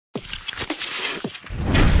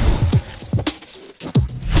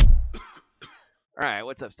Alright,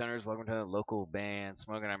 what's up, Stoners? Welcome to the local band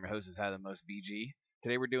Smokeout. I'm your host, is How the Most BG.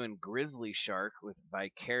 Today we're doing Grizzlyshark with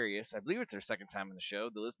Vicarious. I believe it's their second time on the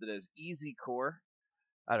show. They're listed as Easy Core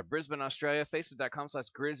out of Brisbane, Australia.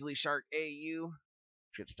 Facebook.com/GrizzlySharkAU.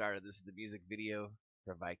 Let's get started. This is the music video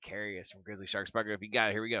for Vicarious from Grizzlyshark. Sparker, if you got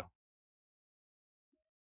it, here we go.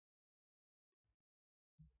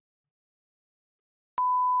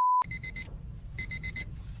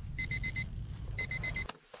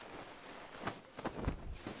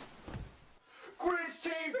 Grizz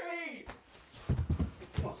TV!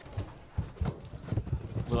 A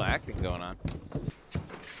little acting going on.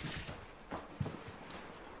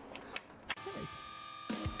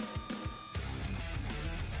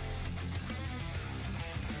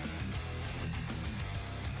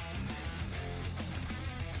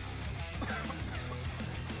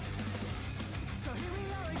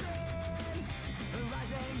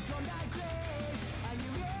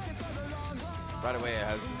 Right away, it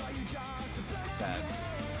has just that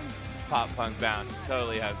pop punk bounce.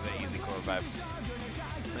 Totally has the easy core vibe.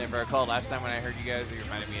 And if I recall, last time when I heard you guys, you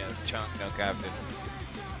reminded me of Chunk, No Captain.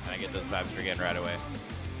 And I get those vibes again right away.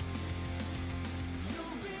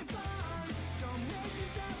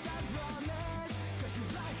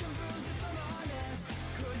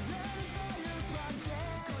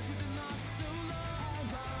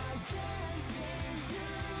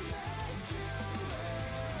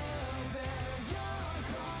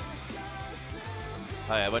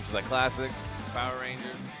 Oh yeah, a bunch of the classics, Power Rangers.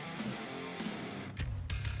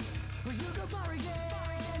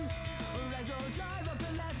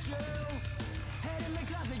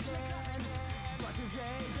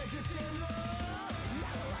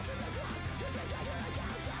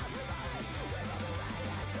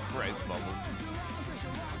 Rice bubbles.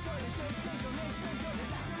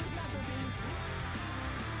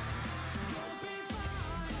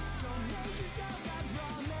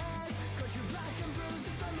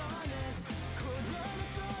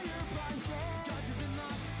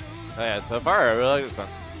 Oh yeah, so far I really like this song.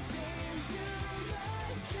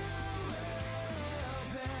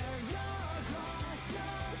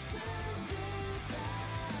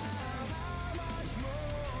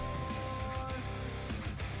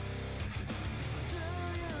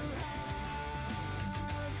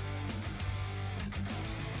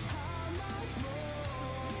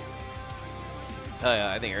 Oh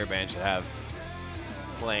yeah, I think every band should have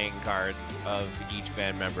playing cards of each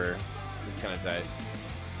band member. It's kind of tight.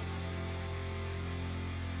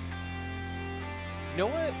 You know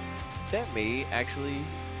what? That may actually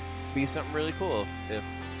be something really cool if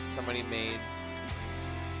somebody made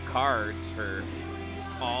cards for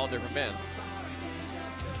all different bands.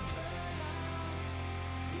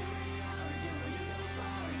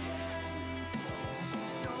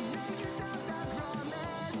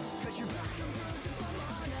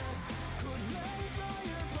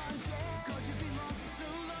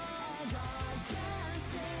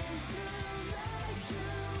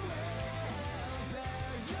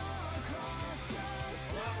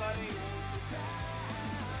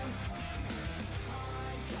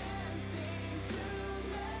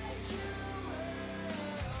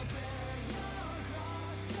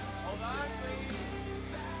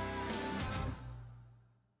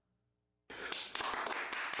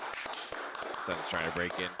 Son's trying to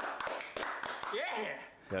break in. Yeah!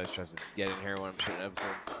 Guys tries to get in here when I'm shooting an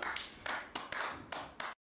episode.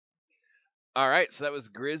 Alright, so that was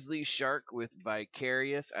Grizzlyshark with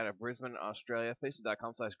Vicarious out of Brisbane, Australia.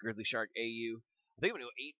 Facebook.com/GrizzlySharkAU. I think I'm gonna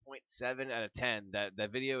go 8.7 out of 10.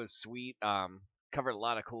 That video is sweet. Covered a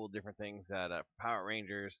lot of cool different things that Power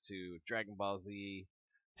Rangers to Dragon Ball Z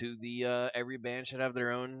to the every band should have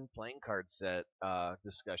their own playing card set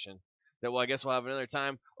discussion. That, well, I guess we'll have another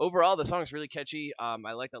time. Overall, the song's really catchy. I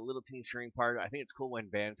like that little teeny screaming part. I think it's cool when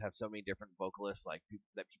bands have so many different vocalists, like people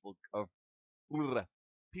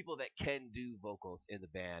that can do vocals in the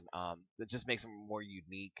band. That just makes them more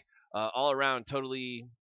unique. All around, totally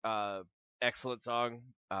excellent song.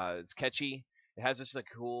 It's catchy. It has just a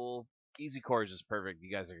cool easy chord, just perfect.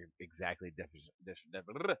 You guys are exactly I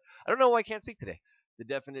don't know why I can't speak today. The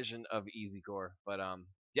definition of easy core, but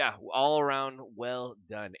yeah, all around well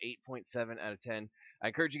done. 8.7 out of 10. I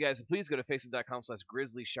encourage you guys to please go to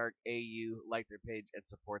facebook.com/GrizzlySharkAU, like their page, and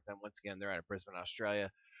support them. Once again, they're out of Brisbane, Australia.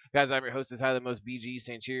 Guys, I'm your host, is How the Most BG,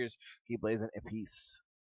 saying cheers, keep blazing, and peace.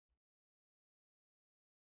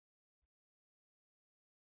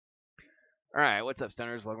 Alright, what's up,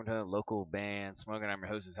 Stoners? Welcome to the local band Smokeout. I'm your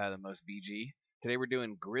host, is How the Most BG. Today we're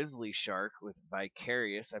doing Grizzlyshark with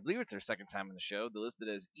Vicarious. I believe it's their second time on the show. They're listed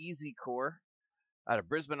as Easy Core out of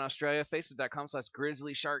Brisbane, Australia.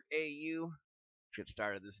 Facebook.com/GrizzlySharkAU. Let's get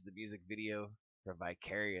started. This is the music video from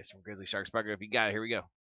Vicarious from Grizzlyshark. Sparker, if you got it, here we go.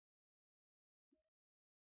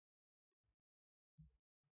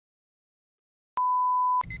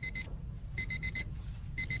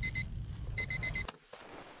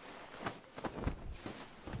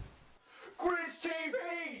 Grizz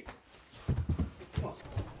TV!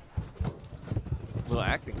 A little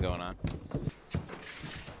acting going on.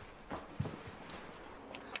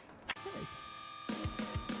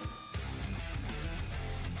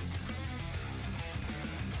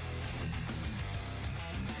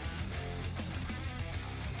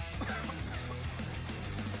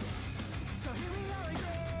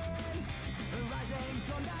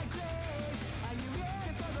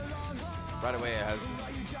 Right away, it has this,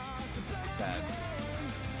 that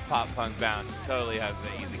pop punk bounce. Totally has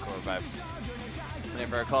the easy core vibe. And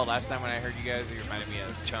if I recall, last time when I heard you guys, you reminded me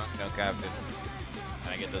of Chunk, No Captain.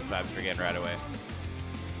 And I get those vibes again right away.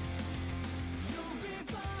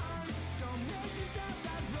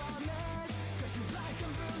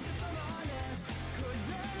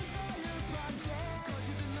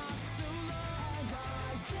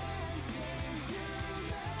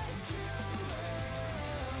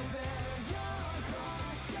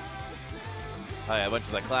 Oh yeah, a bunch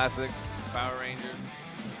of the classics, Power Rangers.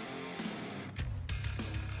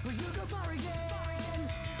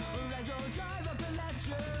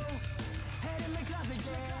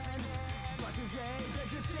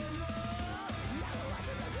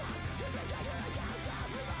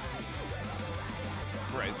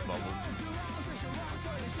 Bryce Bubbles.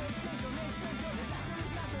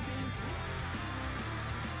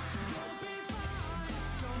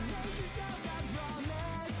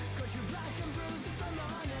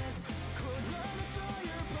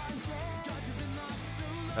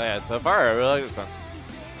 Oh yeah, so far I really like this song.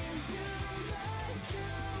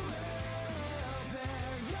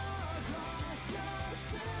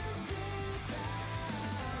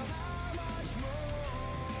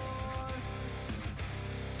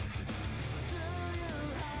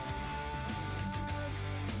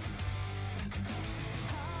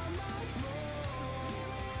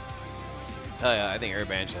 Oh yeah, I think every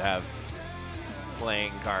band should have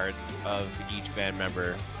playing cards of each band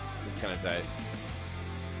member. It's kind of tight.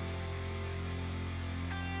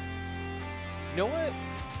 You know what?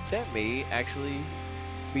 That may actually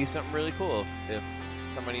be something really cool if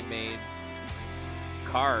somebody made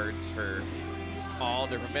cards for all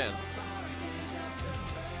different bands.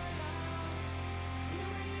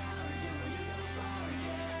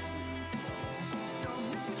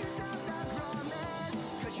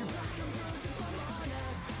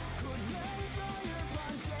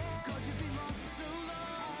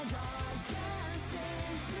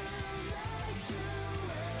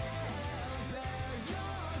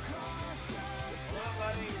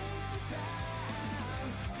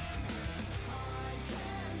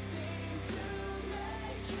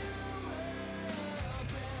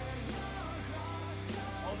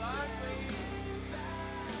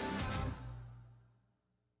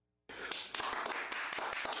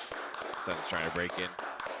 Son's trying to break in.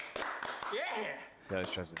 Yeah! Guys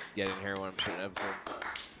tries to get in here when I'm shooting an episode.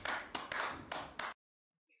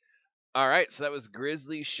 Alright, so that was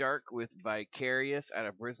Grizzlyshark with Vicarious out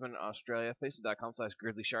of Brisbane, Australia.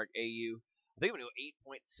 Facebook.com/GrizzlysharkAU. I think I'm gonna go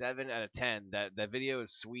 8.7 out of 10. That video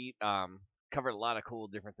is sweet. Covered a lot of cool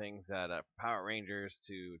different things at Power Rangers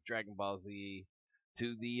to Dragon Ball Z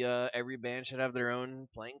to the every band should have their own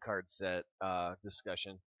playing card set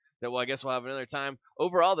discussion. That, well, I guess we'll have another time.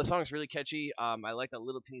 Overall, the song's really catchy. I like that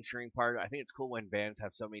little teeny string part. I think it's cool when bands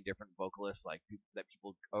have so many different vocalists, like people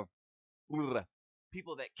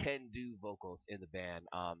that can do vocals in the band.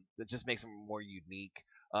 That just makes them more unique.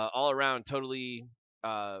 All around, totally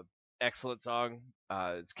excellent song.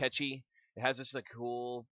 It's catchy. It has just a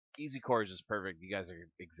cool, easy chords, just perfect. You guys are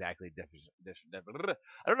exactly I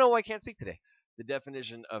don't know why I can't speak today. The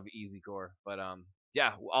definition of easy core, but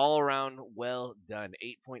yeah, all around well done.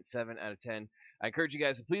 8.7 out of 10. I encourage you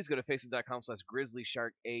guys to please go to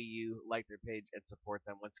facebook.com/GrizzlysharkAU, like their page, and support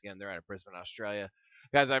them. Once again, they're out of Brisbane, Australia.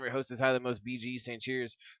 Guys, I'm your host, is High the Most BG, saying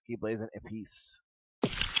cheers, keep blazing, and peace.